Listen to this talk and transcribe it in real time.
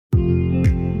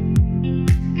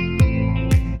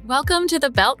Welcome to the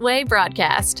Beltway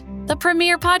Broadcast, the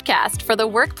premier podcast for the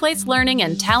workplace learning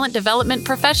and talent development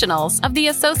professionals of the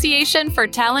Association for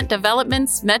Talent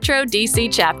Development's Metro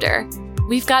DC chapter.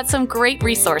 We've got some great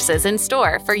resources in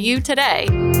store for you today.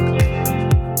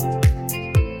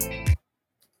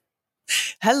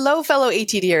 Hello, fellow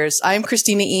ATDers. I'm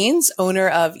Christina Eanes, owner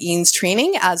of Eanes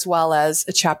Training, as well as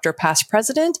a chapter past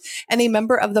president and a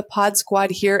member of the pod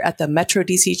squad here at the Metro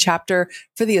DC chapter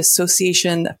for the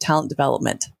Association of Talent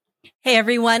Development. Hey,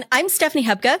 everyone. I'm Stephanie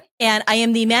Hubka, and I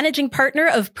am the managing partner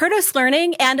of Protos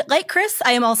Learning. And like Chris,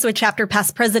 I am also a chapter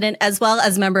past president as well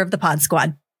as member of the pod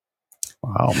squad.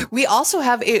 Wow. We also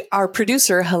have our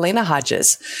producer, Helena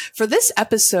Hodges. For this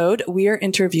episode, we are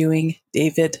interviewing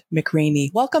David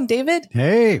McRaney. Welcome, David.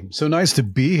 Hey, so nice to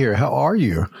be here. How are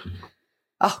you?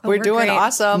 Oh, we're doing great.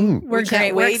 Awesome. We're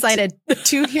great. We're excited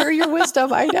to hear your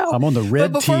wisdom. I know. I'm on the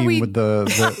red team with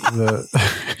the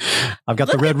I've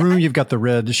got the red room. You've got the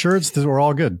red shirts. We're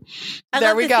all good.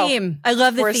 There we go. Theme. I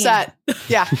love the theme. We're set.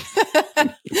 Yeah.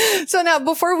 So now,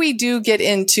 before we do get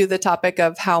into the topic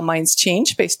of how minds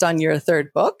change based on your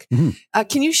third book,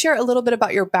 can you share a little bit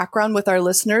about your background with our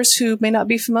listeners who may not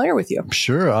be familiar with you?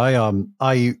 Sure.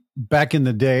 I back in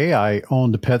the day, I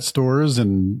owned pet stores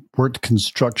and worked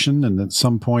construction, and at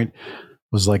some point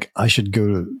was like, I should go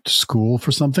to school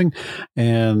for something.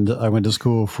 And I went to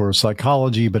school for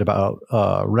psychology, but about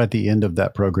right at the end of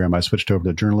that program, I switched over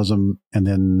to journalism and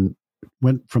then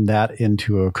went from that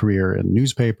into a career in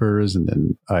newspapers. And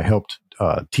then I helped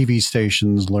TV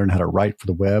stations learn how to write for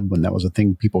the web when that was a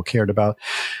thing people cared about.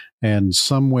 And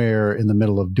somewhere in the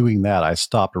middle of doing that, I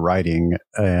stopped writing,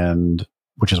 and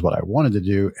which is what I wanted to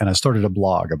do. And I started a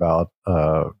blog about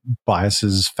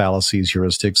biases, fallacies,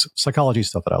 heuristics, psychology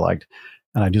stuff that I liked.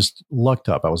 And I just lucked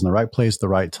up. I was in the right place at the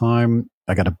right time.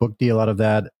 I got a book deal out of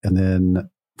that. And then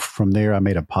from there, I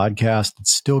made a podcast.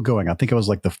 It's still going. I think it was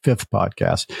like the 5th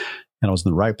podcast. And I was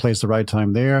in the right place, the right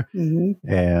time there.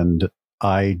 Mm-hmm. And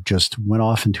I just went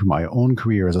off into my own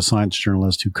career as a science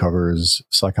journalist who covers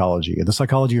psychology, the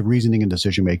psychology of reasoning and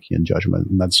decision-making and judgment.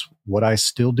 And that's what I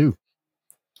still do.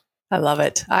 I love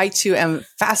it. I, too, am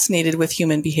fascinated with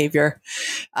human behavior,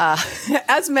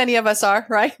 as many of us are,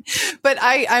 right? But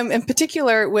I'm in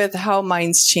particular with how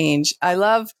minds change. I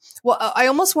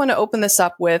almost want to open this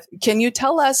up with, can you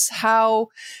tell us how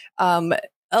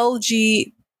LGBTQ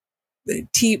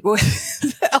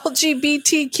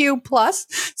plus,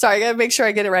 sorry, I got to make sure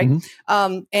I get it right,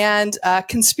 and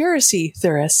conspiracy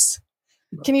theorists.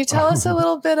 Can you tell us a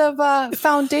little bit of a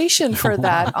foundation for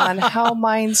that on how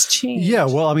minds change? Yeah,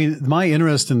 well, I mean, my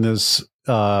interest in this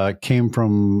came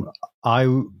from I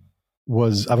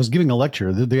was giving a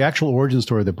lecture. The actual origin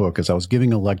story of the book is I was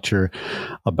giving a lecture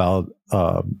about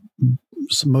some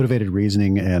motivated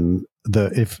reasoning, and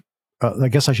I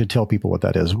guess I should tell people what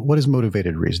that is. What is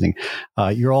motivated reasoning?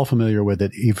 You're all familiar with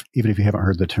it, even if you haven't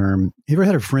heard the term. You ever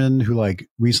had a friend who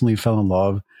recently fell in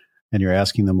love, and you're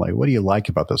asking them what do you like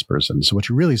about this person? So what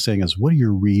you're really saying is, what are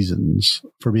your reasons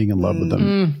for being in love with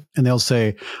them? And they'll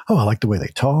say, oh, I like the way they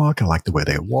talk. I like the way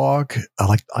they walk.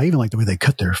 I even like the way they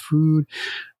cut their food.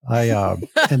 And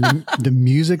the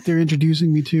music they're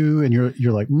introducing me to. And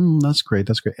you're like, that's great.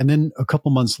 That's great. And then a couple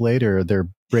months later, they're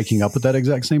breaking up with that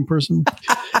exact same person.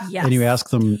 Yes. And you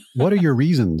ask them, what are your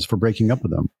reasons for breaking up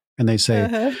with them? And they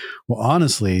say, well,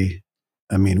 honestly,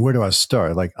 I mean, where do I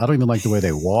start? I don't even like the way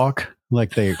they walk.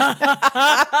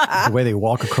 The way they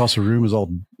walk across a room is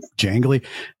all jangly.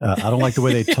 I don't like the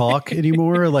way they talk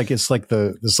anymore. It's like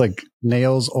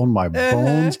nails on my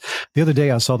bones. The other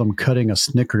day I saw them cutting a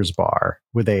Snickers bar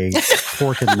with a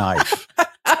fork and knife.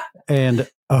 And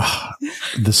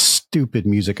the stupid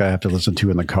music I have to listen to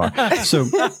in the car. So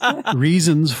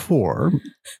reasons for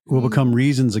will become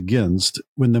reasons against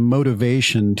when the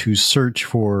motivation to search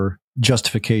for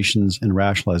justifications and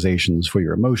rationalizations for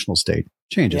your emotional state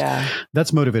changes. Yeah.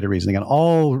 That's motivated reasoning, and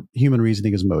all human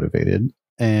reasoning is motivated.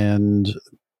 And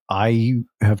I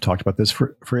have talked about this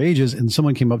for ages. And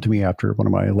someone came up to me after one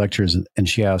of my lectures, and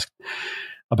she asked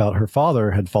about her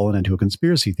father had fallen into a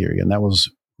conspiracy theory, and that was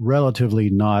relatively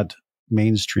not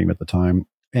mainstream at the time.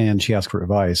 And she asked for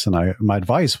advice, and my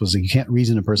advice was that you can't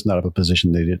reason a person out of a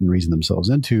position they didn't reason themselves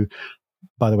into.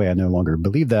 By the way, I no longer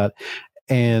believe that.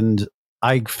 And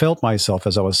I felt myself,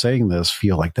 as I was saying this,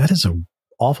 feel like that is an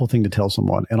awful thing to tell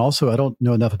someone. And also, I don't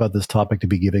know enough about this topic to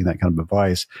be giving that kind of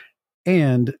advice.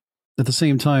 And at the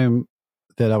same time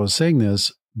that I was saying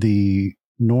this, the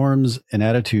norms and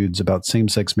attitudes about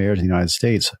same-sex marriage in the United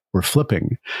States were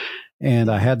flipping.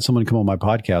 And I had someone come on my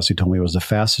podcast who told me it was the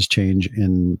fastest change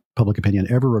in public opinion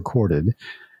ever recorded.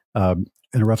 In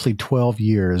roughly 12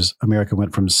 years, America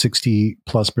went from 60+%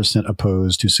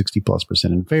 opposed to 60+%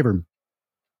 in favor.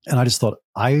 And I just thought,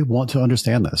 I want to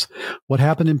understand this. What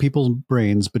happened in people's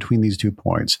brains between these 2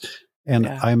 points? And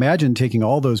I imagine taking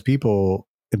all those people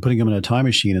and putting them in a time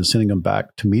machine and sending them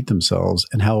back to meet themselves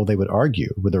and how they would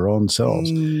argue with their own selves.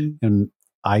 And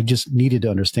I just needed to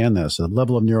understand this, the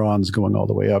level of neurons going all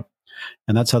the way up.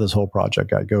 And that's how this whole project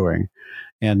got going.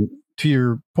 And to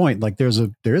your point, like there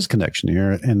is connection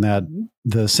here, and that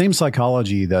the same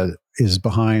psychology that is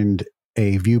behind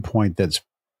a viewpoint that's,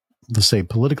 let's say,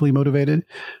 politically motivated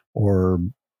or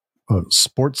a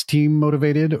sports team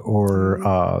motivated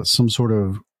or some sort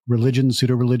of religion,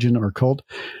 pseudo-religion or cult,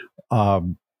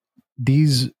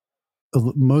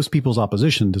 most people's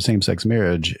opposition to same-sex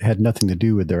marriage had nothing to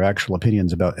do with their actual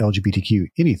opinions about LGBTQ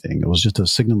anything. It was just a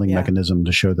signaling mechanism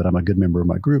to show that I'm a good member of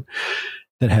my group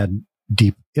that had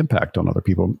deep impact on other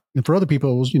people. And for other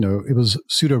people, it was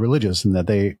pseudo-religious in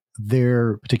that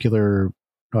their particular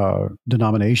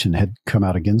denomination had come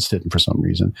out against it for some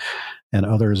reason. And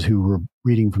others who were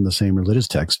reading from the same religious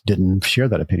text didn't share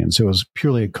that opinion. So it was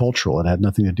purely cultural. It had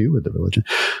nothing to do with the religion.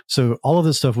 So all of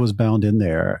this stuff was bound in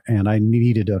there, and I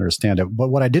needed to understand it. But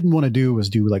what I didn't want to do was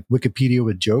do like Wikipedia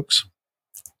with jokes.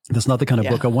 That's not the kind of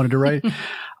book I wanted to write.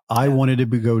 I wanted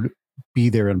to be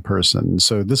there in person.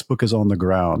 So this book is on the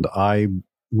ground. I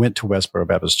went to Westboro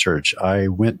Baptist Church. I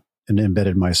went and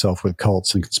embedded myself with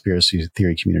cults and conspiracy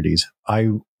theory communities. I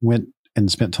went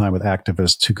and spent time with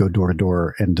activists who go door to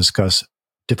door and discuss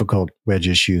difficult wedge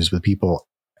issues with people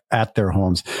at their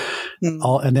homes.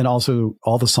 And then also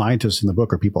all the scientists in the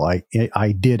book are people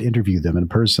I did interview them in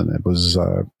person.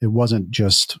 It wasn't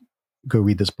just go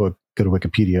read this book, go to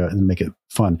Wikipedia and make it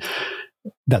fun.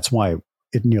 That's why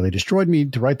it nearly destroyed me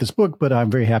to write this book, but I'm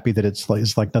very happy that it's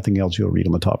like nothing else you'll read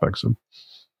on the topic. So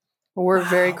we're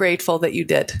very grateful that you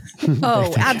did.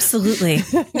 Oh, absolutely.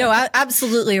 No,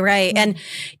 absolutely right. And,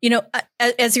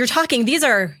 as you're talking, these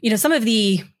are, some of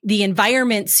the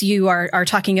environments you are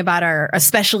talking about are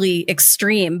especially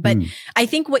extreme. But I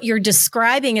think what you're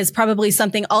describing is probably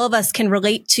something all of us can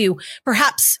relate to,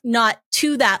 perhaps not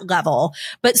to that level,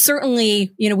 but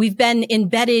certainly, we've been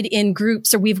embedded in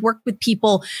groups or we've worked with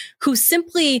people who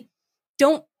simply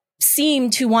don't seem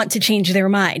to want to change their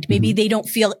mind. Maybe they don't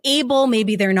feel able,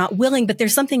 maybe they're not willing, but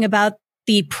there's something about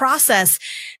the process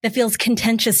that feels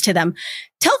contentious to them.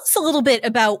 Tell us a little bit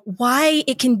about why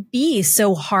it can be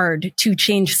so hard to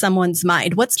change someone's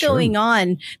mind. What's going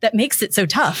on that makes it so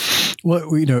tough? Well,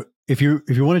 if you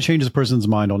want to change a person's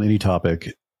mind on any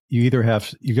topic, you're going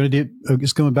to do,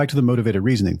 it's going back to the motivated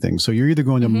reasoning thing. So you're either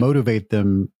going to motivate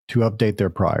them to update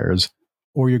their priors,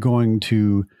 or you're going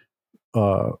to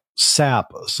sap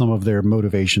some of their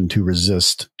motivation to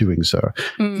resist doing so.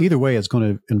 Either way, it's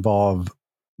going to involve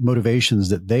motivations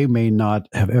that they may not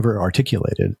have ever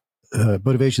articulated,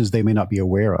 motivations they may not be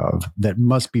aware of, that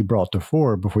must be brought to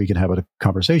fore before you can have a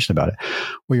conversation about it.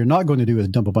 What you're not going to do is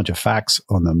dump a bunch of facts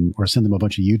on them or send them a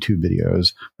bunch of YouTube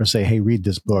videos or say, hey, read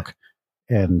this book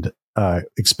and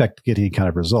expect to get any kind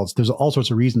of results. There's all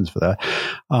sorts of reasons for that.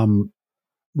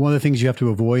 One of the things you have to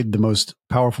avoid, the most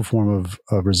powerful form of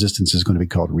resistance is going to be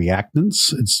called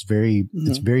reactance. It's very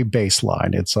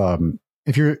baseline. It's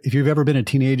if you've ever been a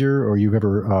teenager or you've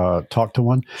ever talked to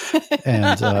one,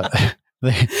 and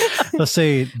let's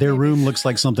say their room looks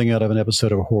like something out of an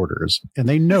episode of Hoarders, and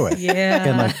they know it.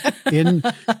 Yeah. And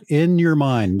in your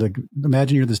mind, like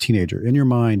imagine you're this teenager. In your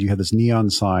mind, you have this neon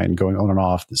sign going on and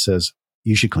off that says,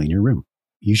 "You should clean your room.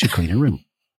 You should clean your room.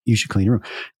 You should clean your room."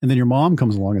 And then your mom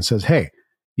comes along and says, "Hey,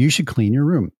 you should clean your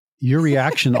room." Your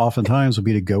reaction oftentimes will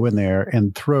be to go in there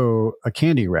and throw a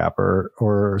candy wrapper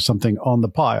or something on the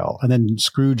pile and then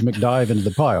Scrooge McDive into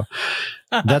the pile.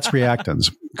 That's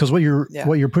reactance. Because what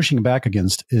you're pushing back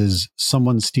against is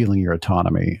someone stealing your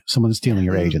autonomy, someone stealing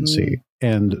your agency.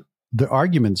 And the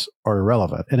arguments are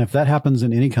irrelevant. And if that happens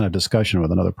in any kind of discussion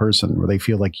with another person where they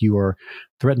feel like you are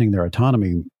threatening their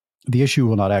autonomy, the issue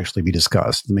will not actually be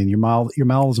discussed. I mean, your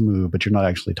mouths move, but you're not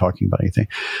actually talking about anything.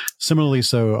 Similarly,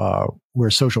 we're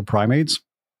social primates.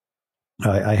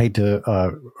 I hate to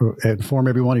inform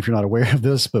everyone if you're not aware of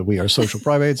this, but we are social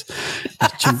primates.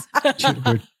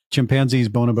 We're chimpanzees,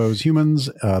 bonobos, humans.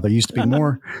 There used to be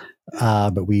more,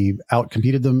 but we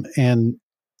outcompeted them. And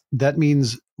that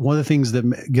means one of the things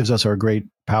that gives us our great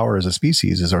power as a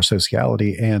species is our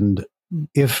sociality. And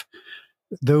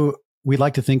though we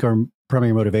like to think our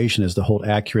primary motivation is to hold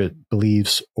accurate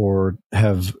beliefs or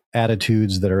have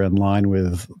attitudes that are in line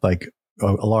with like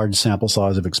a large sample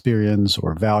size of experience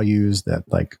or values that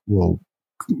like will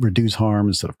reduce harm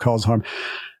instead of cause harm.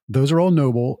 Those are all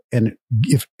noble. And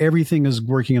if everything is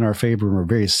working in our favor and we're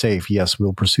very safe, yes,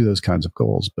 we'll pursue those kinds of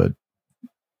goals. But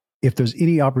if there's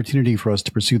any opportunity for us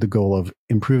to pursue the goal of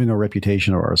improving our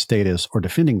reputation or our status or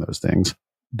defending those things,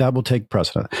 that will take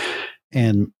precedent.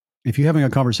 And if you're having a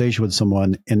conversation with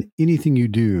someone and anything you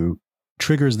do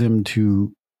triggers them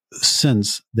to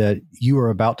sense that you are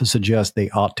about to suggest they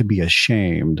ought to be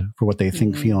ashamed for what they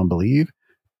think, feel, and believe,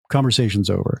 conversation's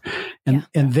over. And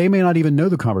they may not even know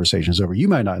the conversation's over. You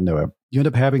might not know it. You end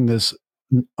up having this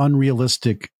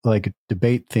unrealistic like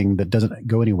debate thing that doesn't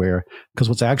go anywhere, because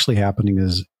what's actually happening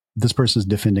is this person's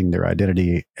defending their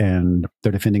identity and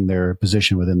they're defending their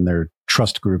position within their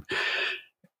trust group,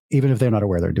 even if they're not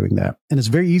aware they're doing that. And it's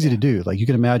very easy to do. Like you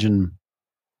can imagine,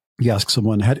 you ask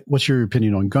someone, what's your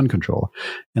opinion on gun control?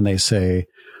 And they say,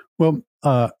 well,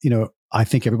 I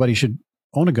think everybody should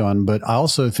own a gun, but I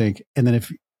also think, and then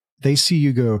if they see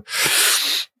you go,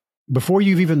 before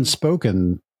you've even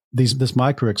spoken, this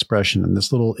micro expression and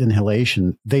this little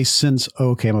inhalation, they sense,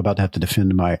 okay, I'm about to have to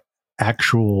defend my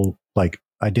actual like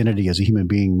identity as a human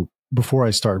being before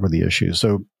I start with the issue.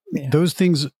 So those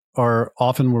things are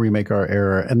often where we make our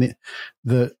error. And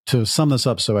the to sum this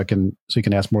up, so you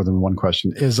can ask more than one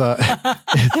question, is like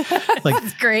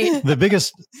That's great.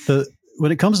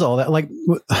 When it comes to all that, like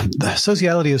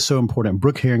sociality is so important.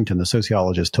 Brooke Harrington, the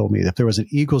sociologist, told me that if there was an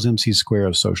E equals MC square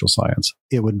of social science,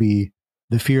 it would be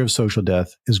the fear of social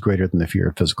death is greater than the fear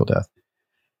of physical death.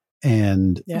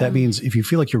 And that means if you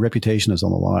feel like your reputation is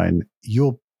on the line,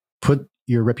 you'll put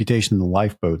your reputation in the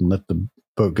lifeboat and let the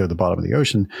boat go to the bottom of the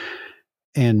ocean.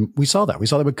 And we saw that. We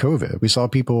saw that with COVID. We saw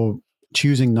people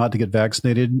choosing not to get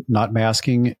vaccinated, not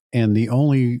masking. And the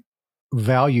only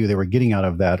value they were getting out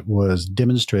of that was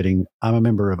demonstrating, I'm a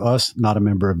member of us, not a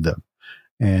member of them.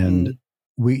 And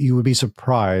you would be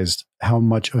surprised how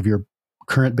much of your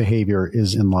current behavior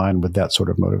is in line with that sort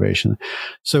of motivation.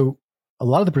 So a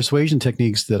lot of the persuasion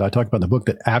techniques that I talk about in the book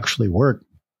that actually work,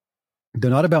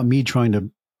 they're not about me trying to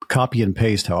copy and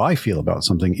paste how I feel about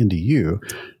something into you.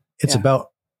 It's about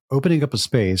opening up a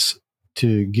space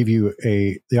to give you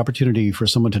the opportunity for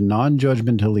someone to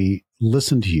non-judgmentally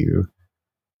listen to you.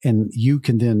 And you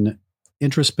can then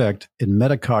introspect and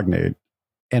metacognate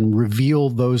and reveal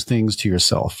those things to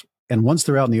yourself. And once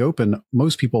they're out in the open,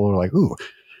 most people are like, ooh,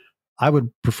 I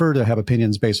would prefer to have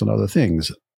opinions based on other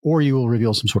things. Or you will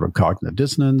reveal some sort of cognitive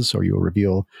dissonance, or you will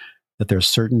reveal that their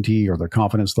certainty or their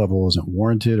confidence level isn't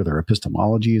warranted, or their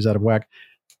epistemology is out of whack.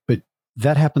 But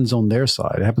that happens on their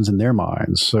side. It happens in their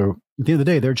minds. So at the end of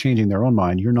the day, they're changing their own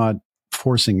mind. You're not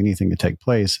forcing anything to take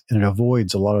place, and it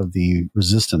avoids a lot of the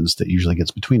resistance that usually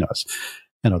gets between us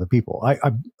and other people.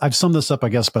 I've summed this up, I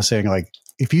guess, by saying, like,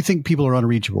 if you think people are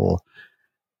unreachable,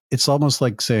 it's almost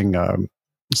like saying,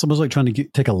 it's almost like trying to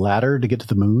take a ladder to get to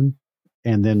the moon.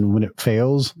 And then when it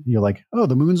fails, you're like, oh,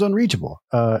 the moon's unreachable.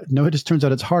 No, it just turns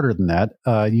out it's harder than that.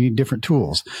 You need different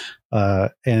tools.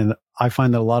 And I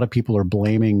find that a lot of people are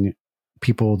blaming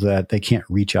people that they can't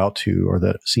reach out to, or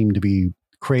that seem to be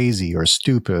crazy or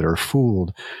stupid or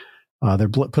fooled. They're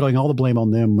putting all the blame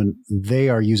on them when they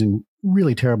are using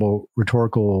really terrible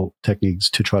rhetorical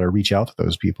techniques to try to reach out to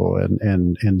those people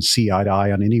and see eye to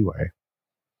eye on any way.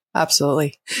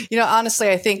 Absolutely. Honestly,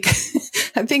 I think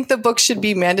the book should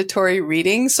be mandatory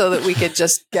reading so that we could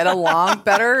just get along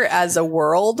better as a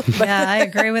world. Yeah, I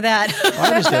agree with that. I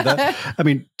understand that. I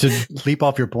mean, to leap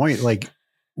off your point, like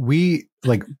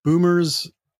boomers,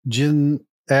 Gen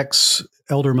X,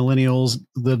 elder millennials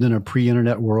lived in a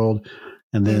pre-internet world.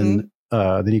 And then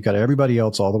you've got everybody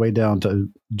else all the way down to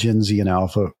Gen Z and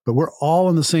Alpha. But we're all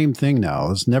in the same thing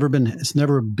now. It's never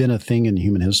been a thing in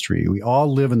human history. We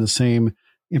all live in the same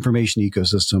information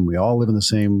ecosystem. We all live in the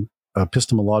same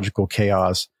epistemological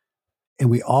chaos, and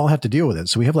we all have to deal with it.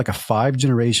 So we have like a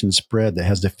 5-generation spread that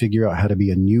has to figure out how to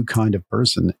be a new kind of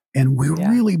person. And we're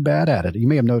really bad at it. You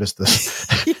may have noticed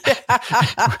this.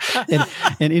 and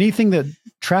anything that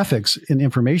traffics in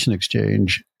information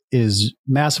exchange is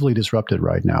massively disrupted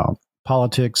right now.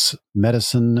 Politics,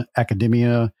 medicine,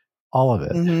 academia, all of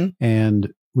it.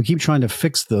 And we keep trying to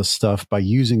fix this stuff by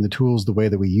using the tools the way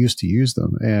that we used to use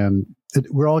them. And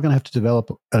we're all going to have to develop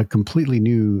a completely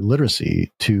new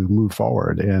literacy to move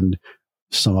forward. And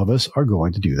some of us are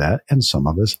going to do that, and some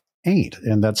of us ain't.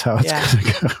 And that's how it's going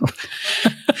to go.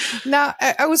 Now,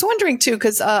 I was wondering too,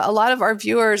 because a lot of our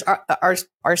viewers are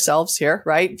ourselves here,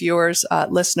 right? Viewers,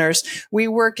 listeners, we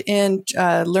work in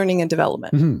learning and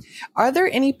development. Are there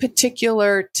any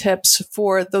particular tips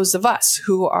for those of us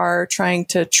who are trying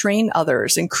to train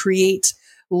others and create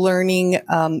learning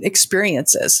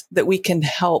experiences that we can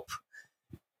help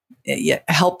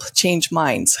change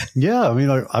minds? Yeah, I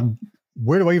mean,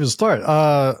 where do I even start?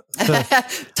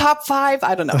 Top 5,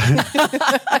 I don't know.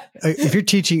 If you're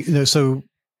teaching, let's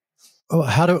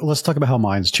talk about how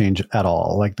minds change at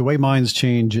all. Like the way minds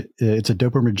change, it's a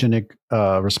dopaminergic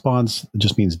response. It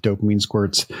just means dopamine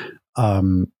squirts.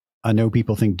 I know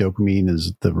people think dopamine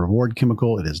is the reward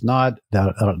chemical. It is not.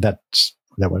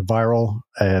 That went viral,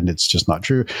 and it's just not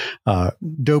true.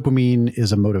 Dopamine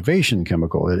is a motivation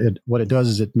chemical. What it does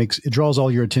is it draws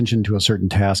all your attention to a certain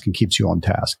task and keeps you on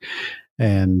task.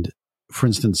 And for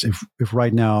instance, if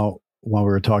right now while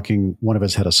we were talking, one of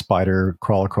us had a spider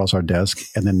crawl across our desk,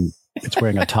 and then it's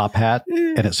wearing a top hat,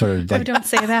 and it sort of like, oh, don't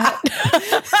say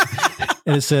that.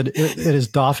 and it said it is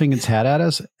doffing its hat at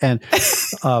us, and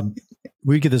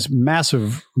we get this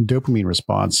massive dopamine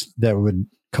response that would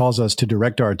cause us to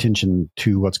direct our attention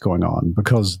to what's going on,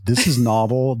 because this is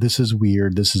novel, this is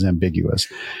weird, this is ambiguous.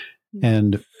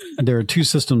 And there are two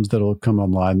systems that will come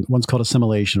online. One's called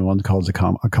assimilation, one's called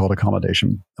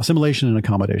accommodation. Assimilation and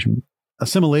accommodation.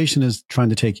 Assimilation is trying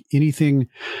to take anything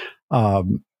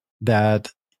that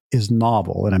is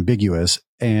novel and ambiguous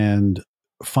and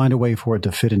find a way for it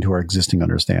to fit into our existing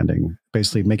understanding.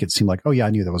 Basically make it seem like, oh yeah, I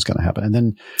knew that was going to happen. And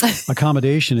then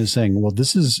accommodation is saying, well,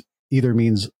 this is either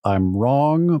means I'm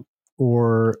wrong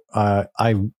or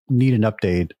I need an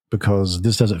update because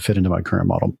this doesn't fit into my current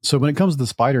model. So when it comes to the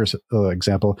spider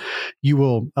example,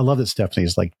 I love that Stephanie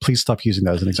is like, please stop using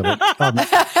that as an example.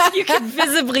 You can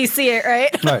visibly see it,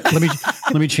 right? Right.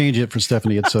 Let me change it for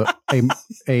Stephanie. It's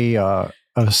a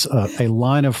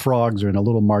line of frogs are in a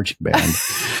little marching band.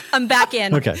 I'm back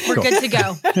in. Okay, we're cool. Good to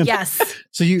go. Yes.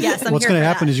 So what's going to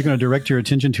happen is you're going to direct your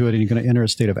attention to it, and you're going to enter a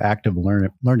state of active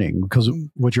learning, because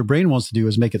what your brain wants to do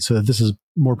is make it so that this is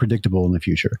more predictable in the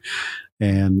future.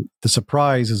 And the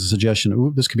surprise is a suggestion,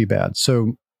 ooh, this could be bad.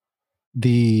 So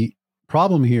the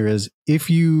problem here is if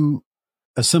you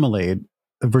assimilate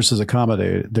versus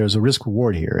accommodate, there's a risk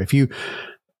reward here. If you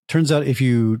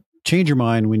change your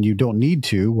mind when you don't need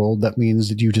to, well, that means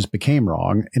that you just became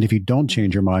wrong. And if you don't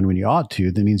change your mind when you ought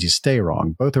to, that means you stay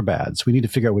wrong. Both are bad. So we need to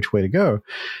figure out which way to go.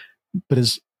 But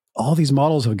as all these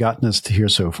models have gotten us to here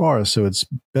so far, so it's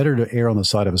better to err on the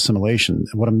side of assimilation.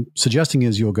 What I'm suggesting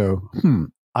is you'll go,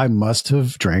 I must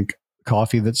have drank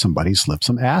coffee that somebody slipped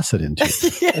some acid into.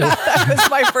 Yeah, that was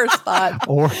my first thought.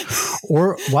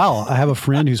 Or wow, I have a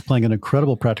friend who's playing an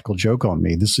incredible practical joke on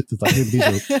me. These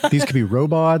could be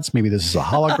robots. Maybe this is a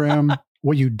hologram.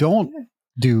 What you don't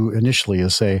do initially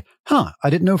is say, I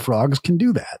didn't know frogs can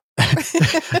do that.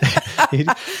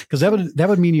 Because that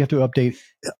would mean you have to update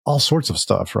all sorts of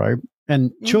stuff, right?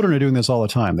 And children are doing this all the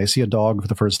time. They see a dog for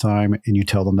the first time and you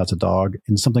tell them that's a dog,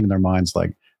 and something in their mind's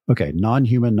like, okay,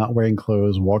 non-human, not wearing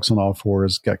clothes, walks on all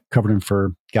fours, got covered in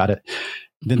fur, got it.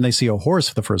 Then they see a horse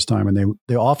for the first time, and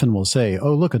they often will say,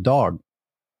 oh, look, a dog.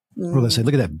 Or they say,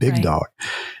 look at that big dog.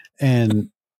 And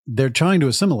they're trying to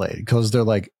assimilate because they're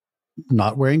like,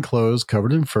 not wearing clothes,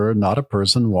 covered in fur, not a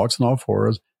person, walks on all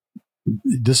fours.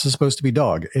 This is supposed to be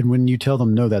dog. And when you tell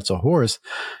them, no, that's a horse,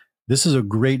 this is a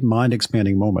great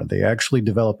mind-expanding moment. They actually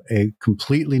develop a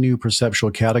completely new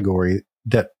perceptual category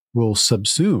that will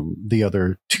subsume the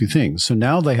other two things. So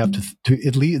now they have to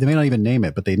at least, they may not even name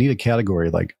it, but they need a category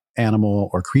like animal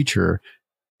or creature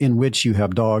in which you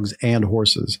have dogs and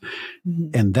horses.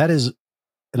 And that is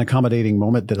an accommodating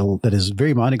moment that is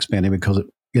very mind expanding, because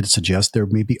it suggests there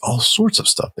may be all sorts of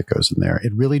stuff that goes in there.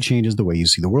 It really changes the way you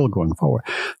see the world going forward.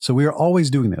 So we are always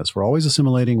doing this. We're always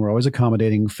assimilating. We're always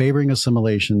accommodating, favoring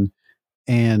assimilation.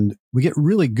 And we get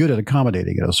really good at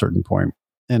accommodating at a certain point.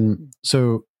 And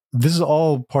so this is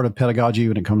all part of pedagogy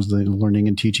when it comes to learning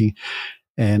and teaching.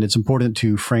 And it's important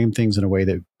to frame things in a way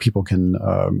that people can,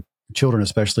 children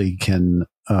especially, can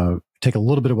take a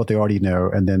little bit of what they already know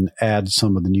and then add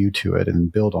some of the new to it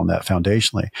and build on that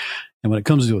foundationally. And when it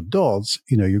comes to adults,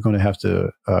 you're going to have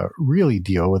to really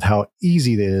deal with how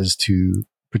easy it is to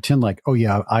pretend like, oh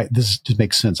yeah, this just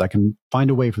makes sense. I can find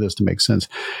a way for this to make sense.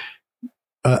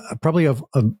 Probably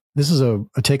this is a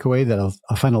takeaway that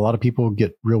I find a lot of people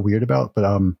get real weird about,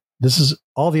 but this is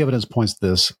all the evidence points to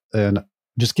this. And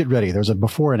just get ready. There's a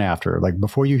before and after. Like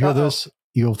before you hear this,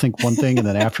 you'll think one thing, and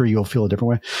then after you'll feel a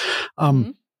different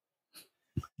way.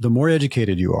 The more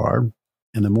educated you are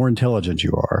and the more intelligent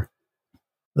you are,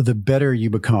 the better you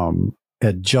become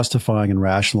at justifying and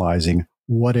rationalizing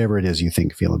whatever it is you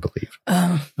think, feel, and believe.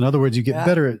 In other words, you get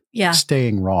better at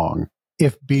staying wrong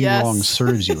if being wrong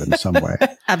serves you in some way.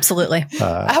 Absolutely.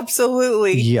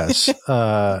 Absolutely. Yes.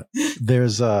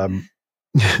 There's I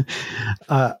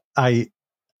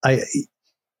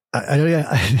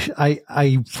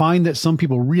find that some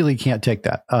people really can't take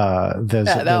that.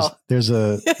 There's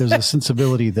a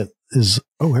sensibility that is,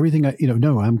 everything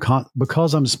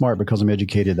because I'm smart, because I'm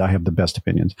educated, I have the best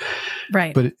opinions.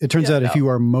 Right. But it turns out if you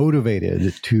are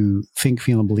motivated to think,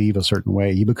 feel, and believe a certain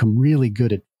way, you become really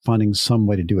good at finding some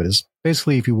way to do it. It's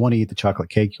basically, if you want to eat the chocolate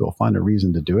cake, you'll find a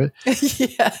reason to do it.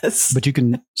 Yes. But you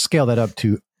can scale that up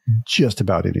to just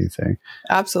about anything.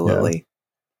 Absolutely.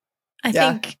 I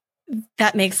think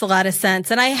that makes a lot of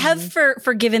sense. And I have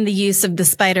forgiven the use of the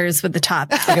spiders with the top.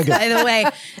 By the way,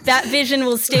 that vision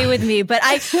will stay with me. But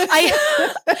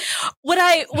what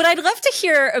I'd love to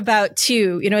hear about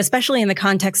too, especially in the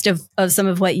context of some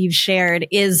of what you've shared,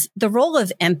 is the role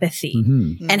of empathy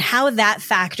and how that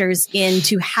factors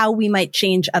into how we might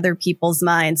change other people's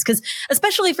minds. Because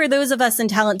especially for those of us in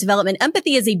talent development,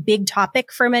 empathy is a big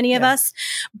topic for many of us.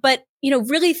 But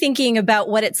really thinking about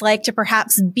what it's like to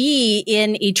perhaps be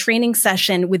in a training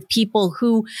session with people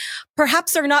who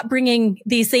perhaps are not bringing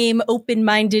the same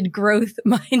open-minded growth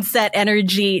mindset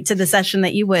energy to the session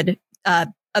that you would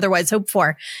otherwise hope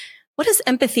for. What does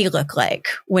empathy look like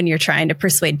when you're trying to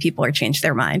persuade people or change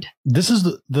their mind? This is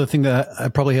the thing that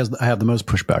I have the most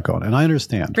pushback on. And I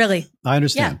understand. Really? I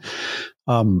understand.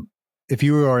 Yeah. If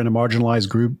you are in a marginalized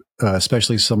group,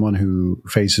 especially someone who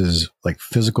faces like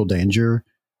physical danger,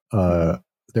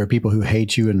 there are people who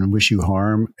hate you and wish you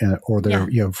harm, or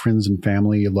they're friends and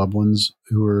family, loved ones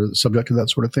who are subject to that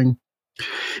sort of thing.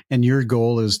 And your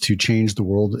goal is to change the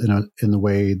world in the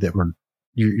way that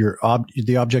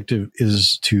the objective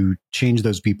is to change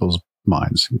those people's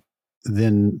minds.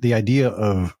 Then the idea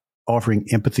of offering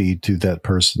empathy to that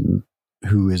person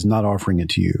who is not offering it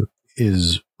to you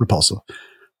is repulsive.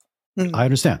 I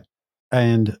understand.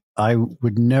 And I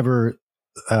would never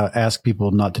ask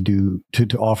people not to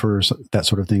offer that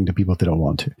sort of thing to people if they don't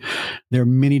want to. There are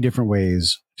many different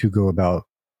ways to go about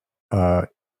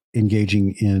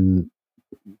engaging in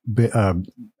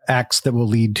acts that will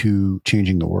lead to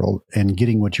changing the world and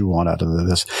getting what you want out of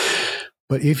this.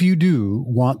 But if you do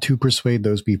want to persuade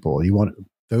those people, you want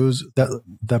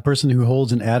that person who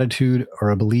holds an attitude or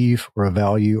a belief or a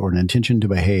value or an intention to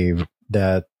behave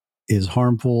that is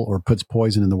harmful or puts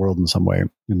poison in the world in some way,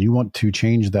 and you want to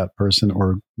change that person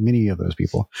or many of those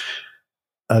people,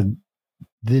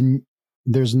 then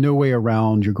there's no way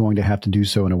around. You're going to have to do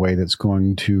so in a way that's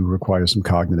going to require some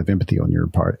cognitive empathy on your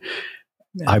part.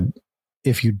 Yeah.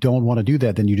 If you don't want to do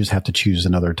that, then you just have to choose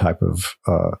another type of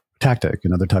tactic,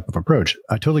 another type of approach.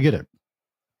 I totally get it.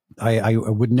 I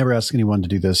would never ask anyone to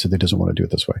do this if they doesn't want to do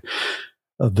it this way.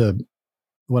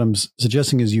 What I'm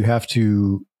suggesting is you have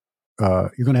to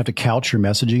you're going to have to couch your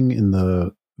messaging in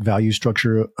the value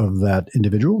structure of that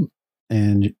individual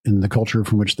and in the culture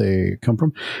from which they come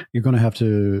from. You're going to have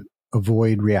to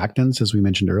avoid reactance, as we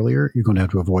mentioned earlier. You're going to have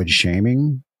to avoid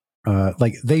shaming.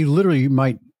 Like they literally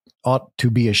ought to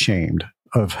be ashamed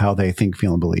of how they think,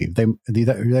 feel, and believe.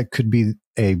 That could be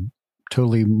a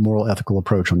totally moral, ethical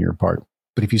approach on your part.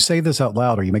 But if you say this out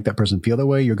loud or you make that person feel that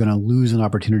way, you're going to lose an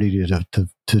opportunity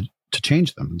to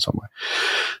change them in some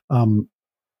way.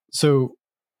 So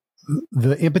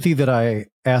the empathy that I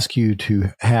ask you to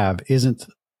have isn't,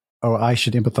 I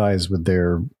should empathize with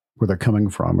where they're coming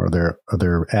from or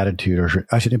their attitude, or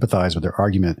I should empathize with their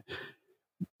argument.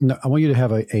 No, I want you to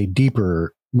have a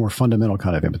deeper, more fundamental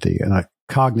kind of empathy, and a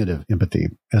cognitive empathy,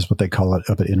 as what they call it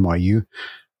up at NYU.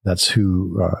 That's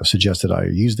who suggested I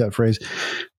use that phrase.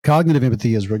 Cognitive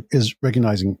empathy is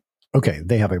recognizing, okay,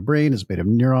 they have a brain. It's made of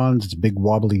neurons. It's a big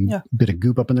wobbly bit of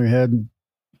goop up in their head.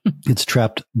 It's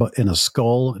trapped in a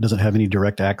skull. It doesn't have any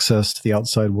direct access to the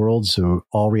outside world. So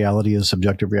all reality is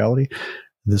subjective reality.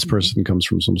 This person comes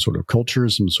from some sort of culture,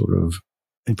 some sort of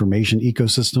information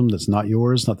ecosystem that's not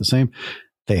yours, not the same.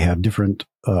 They have different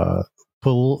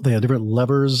they have different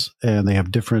levers, and they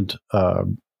have different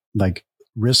like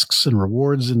risks and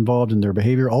rewards involved in their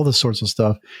behavior, all this sorts of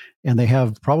stuff. And they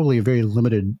have probably a very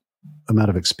limited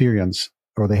amount of experience,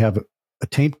 or they have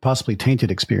possibly tainted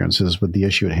experiences with the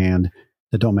issue at hand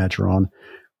that don't match your own.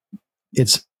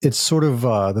 It's sort of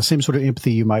the same sort of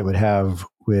empathy you would have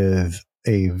with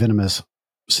a venomous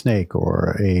snake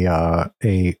or a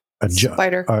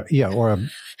spider. Or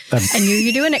I knew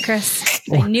you're doing it, Chris.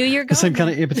 I knew you're going. The same kind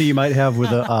of empathy you might have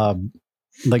with a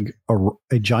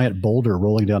giant boulder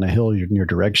rolling down a hill in your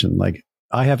direction. Like,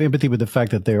 I have empathy with the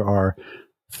fact that there are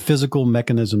physical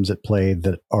mechanisms at play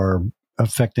that are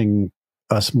affecting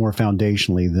us more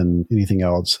foundationally than anything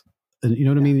else. And you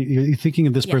know what I mean? You're thinking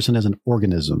of this person as an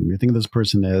organism. You're thinking of this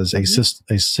person as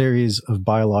a series of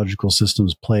biological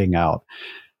systems playing out.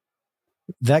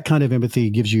 That kind of empathy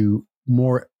gives you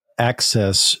more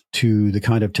access to the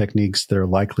kind of techniques that are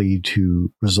likely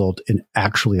to result in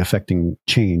actually affecting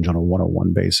change on a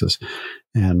one-on-one basis.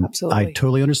 And I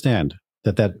totally understand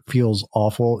that feels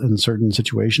awful in certain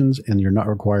situations, and you're not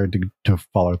required to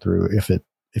follow through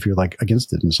if you're like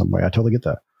against it in some way. I totally get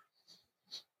that.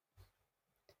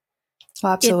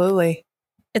 Absolutely.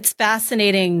 It's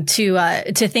fascinating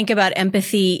to think about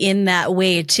empathy in that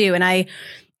way too. And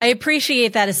I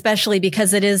appreciate that, especially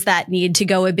because it is that need to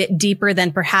go a bit deeper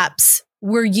than perhaps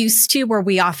we're used to, where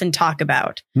we often talk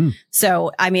about.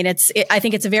 So, I mean, I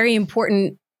think it's a very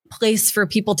important place for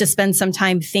people to spend some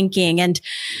time thinking. And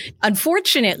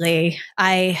unfortunately,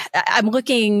 I'm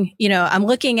looking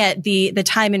at the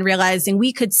time and realizing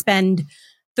we could spend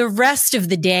the rest of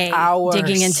the day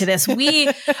digging into this.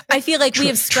 I feel like we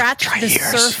have scratched the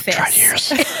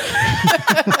surface.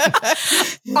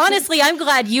 Honestly, I'm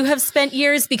glad you have spent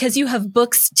years because you have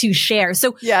books to share.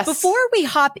 So before we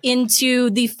hop into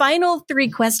the final 3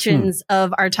 questions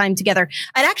of our time together,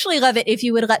 I'd actually love it if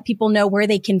you would let people know where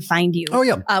they can find you. Oh,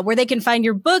 yeah. Where they can find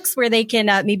your books, where they can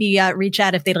maybe reach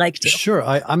out if they'd like to. Sure.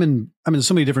 I'm in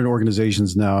so many different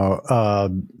organizations now.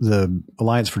 The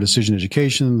Alliance for Decision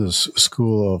Education, the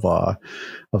School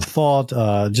of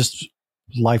Thought. Just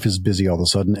life is busy all of a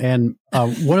sudden. And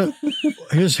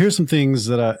here's some things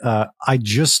that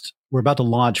we're about to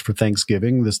launch for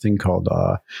Thanksgiving. This thing called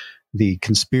the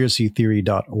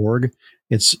conspiracytheory.org.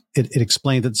 It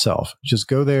explains itself. Just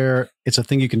go there. It's a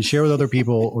thing you can share with other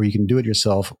people, or you can do it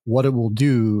yourself. What it will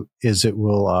do is it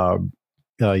will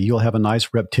you'll have a nice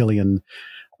reptilian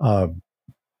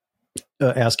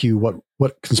ask you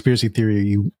what conspiracy theory are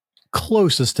you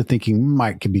closest to thinking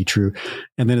could be true,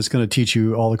 and then it's going to teach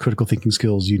you all the critical thinking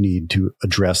skills you need to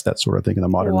address that sort of thing in the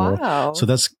modern world. So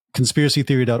that's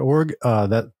conspiracytheory.org.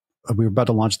 That we're about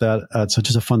to launch that. It's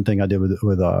just a fun thing I did with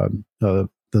the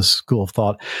School of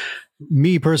Thought.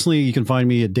 Me personally, you can find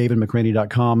me at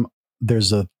davidmcraney.com.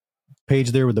 There's a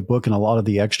page there with the book and a lot of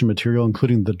the extra material,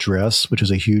 including the dress, which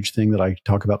is a huge thing that I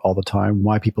talk about all the time,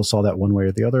 why people saw that one way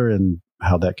or the other and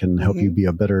how that can help you be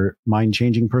a better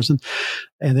mind-changing person.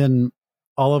 And then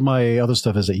all of my other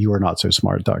stuff is at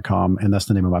youarenotsosmart.com, and that's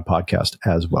the name of my podcast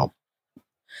as well.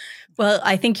 Well,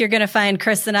 I think you're going to find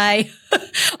Chris and I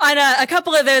on a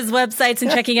couple of those websites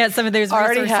and checking out some of those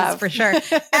resources for sure.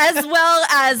 As well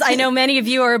as I know many of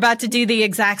you are about to do the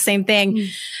exact same thing.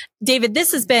 David,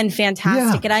 this has been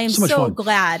fantastic. And I am so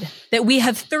glad that we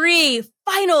have 3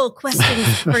 final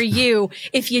questions for you.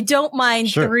 If you don't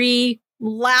mind, 3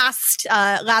 last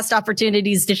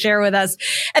opportunities to share with us.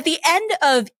 At the end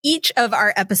of each of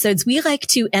our episodes, we like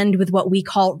to end with what we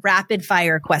call rapid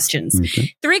fire questions.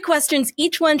 3 questions.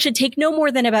 Each one should take no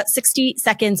more than about 60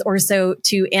 seconds or so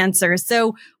to answer.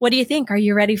 So what do you think? Are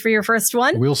you ready for your first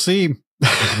one? We'll see.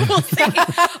 We'll see. All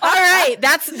right.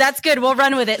 That's good. We'll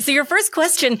run with it. So your first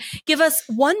question, give us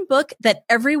one book that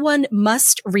everyone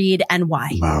must read and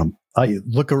why. I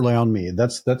look around me.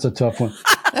 That's a tough one.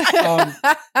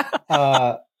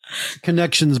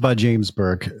 Connections by James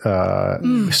Burke.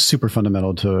 Super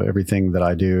fundamental to everything that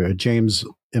I do. James,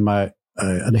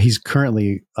 he's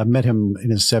currently, I met him in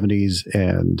his 70s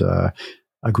and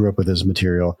I grew up with his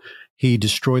material. He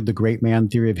destroyed the great man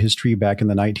theory of history back in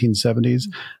the 1970s.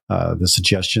 The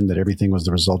suggestion that everything was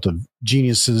the result of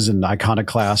geniuses and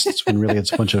iconoclasts when really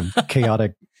it's a bunch of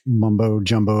chaotic mumbo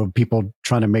jumbo of people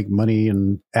trying to make money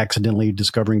and accidentally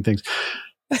discovering things.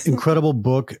 Incredible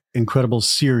book, incredible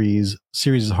series.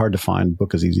 Series is hard to find.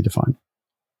 Book is easy to find.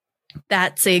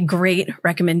 That's a great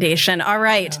recommendation. All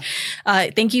right.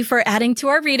 Thank you for adding to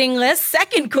our reading list.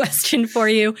 Second question for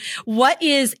you. What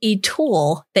is a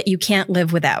tool that you can't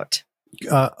live without?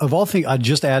 Of all things, I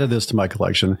just added this to my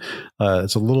collection.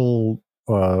 It's a little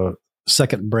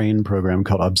second brain program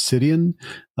called Obsidian.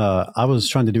 I was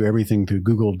trying to do everything through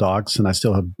Google Docs, and I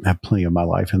still have plenty of my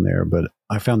life in there, but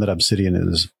I found that Obsidian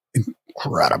is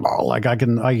incredible. Like I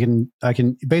can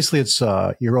basically it's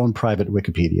your own private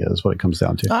Wikipedia is what it comes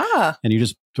down to. And you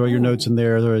just throw your notes in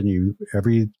there, and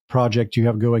every project you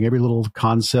have going, every little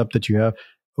concept that you have,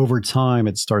 over time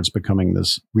it starts becoming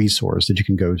this resource that you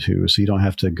can go to, so you don't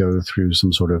have to go through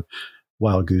some sort of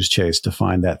wild goose chase to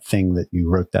find that thing that you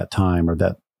wrote that time or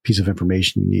that piece of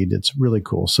information you need. It's really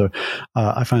cool. So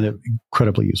I find it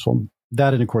incredibly useful.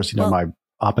 That, and of course, my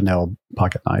Opinel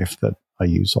pocket knife that I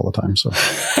use all the time. So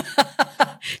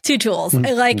 2 tools.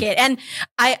 I like it. And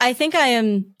I think I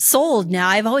am sold now.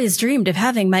 I've always dreamed of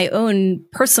having my own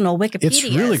personal Wikipedia. It's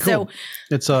really cool.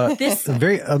 So it's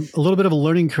a little bit of a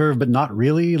learning curve, but not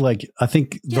really. Like, I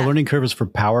think the learning curve is for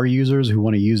power users who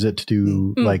want to use it to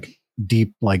do like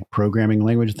deep, like programming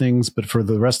language things. But for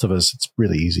the rest of us, it's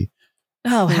really easy.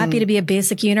 Oh, happy to be a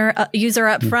basic user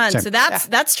up front. Same. So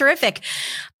that's terrific.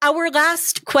 Our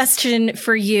last question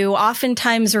for you,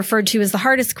 oftentimes referred to as the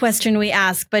hardest question we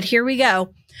ask, but here we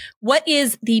go. What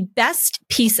is the best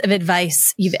piece of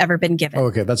advice you've ever been given?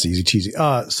 Okay, that's easy cheesy.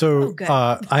 I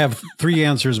have 3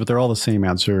 answers, but they're all the same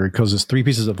answer because there's 3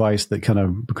 pieces of advice that kind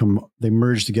of they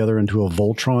merge together into a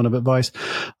Voltron of advice.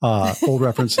 Old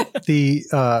reference.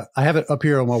 I have it up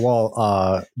here on my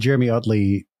wall. Jeremy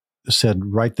Utley said,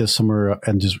 write this somewhere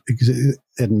and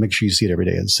make sure you see it every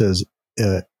day. It says,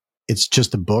 it's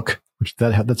just a book, which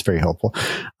that's very helpful.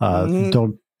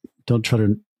 Don't try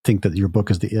to think that your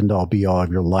book is the end all be all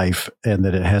of your life and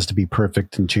that it has to be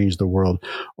perfect and change the world,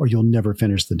 or you'll never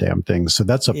finish the damn thing. So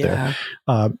that's up there.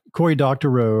 Cory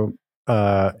Doctorow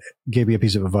gave me a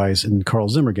piece of advice, and Carl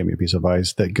Zimmer gave me a piece of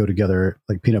advice that go together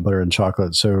like peanut butter and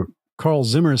chocolate. So Carl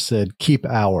Zimmer said, keep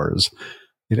hours.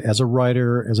 As a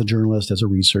writer, as a journalist, as a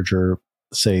researcher,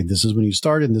 say this is when you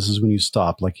start and this is when you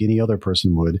stop, like any other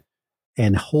person would,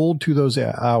 and hold to those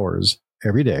hours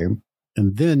every day.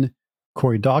 And then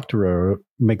Cory Doctorow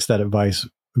makes that advice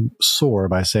soar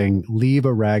by saying, leave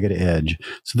a ragged edge.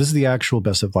 So this is the actual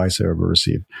best advice I ever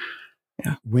received.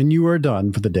 Yeah. When you are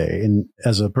done for the day, and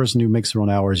as a person who makes their own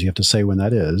hours, you have to say when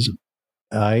that is.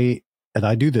 I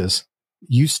do this.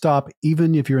 You stop,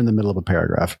 even if you're in the middle of a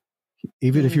paragraph,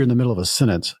 even if you're in the middle of a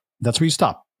sentence, that's where you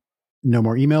stop. No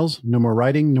more emails, no more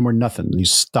writing, no more nothing. You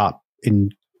stop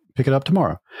and pick it up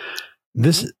tomorrow.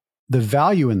 The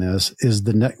value in this is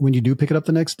when you do pick it up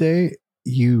the next day,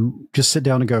 you just sit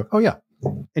down and go, oh yeah.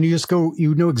 And you just go,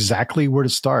 you know exactly where to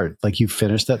start. Like you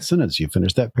finish that sentence, you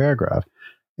finish that paragraph.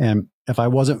 And if I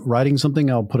wasn't writing something,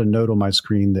 I'll put a note on my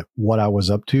screen that what I was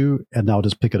up to, and I'll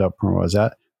just pick it up from where I was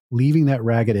at. Leaving that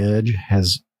ragged edge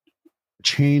has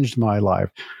changed my life.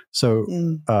 So,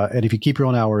 and if you keep your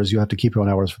own hours, you have to keep your own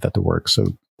hours for that to work. So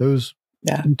those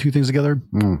two things together,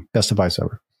 best advice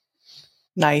ever.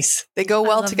 Nice. They go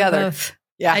well together.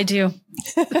 Yeah, I do.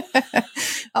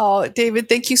 Oh, David,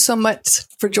 thank you so much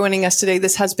for joining us today.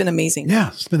 This has been amazing. Yeah,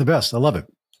 it's been the best. I love it.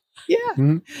 Yeah.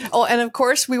 Mm-hmm. Oh, and of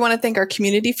course, we want to thank our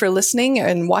community for listening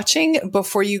and watching.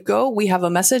 Before you go, we have a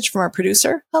message from our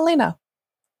producer, Helena.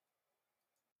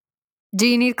 Do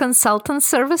you need consultant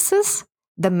services?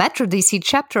 The Metro DC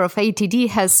chapter of ATD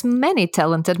has many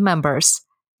talented members.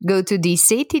 Go to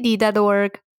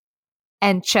dcatd.org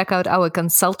and check out our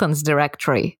consultants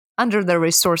directory under the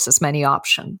resources menu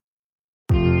option.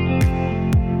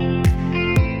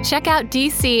 Check out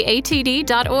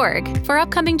dcatd.org for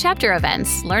upcoming chapter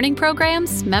events, learning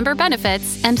programs, member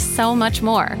benefits, and so much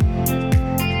more.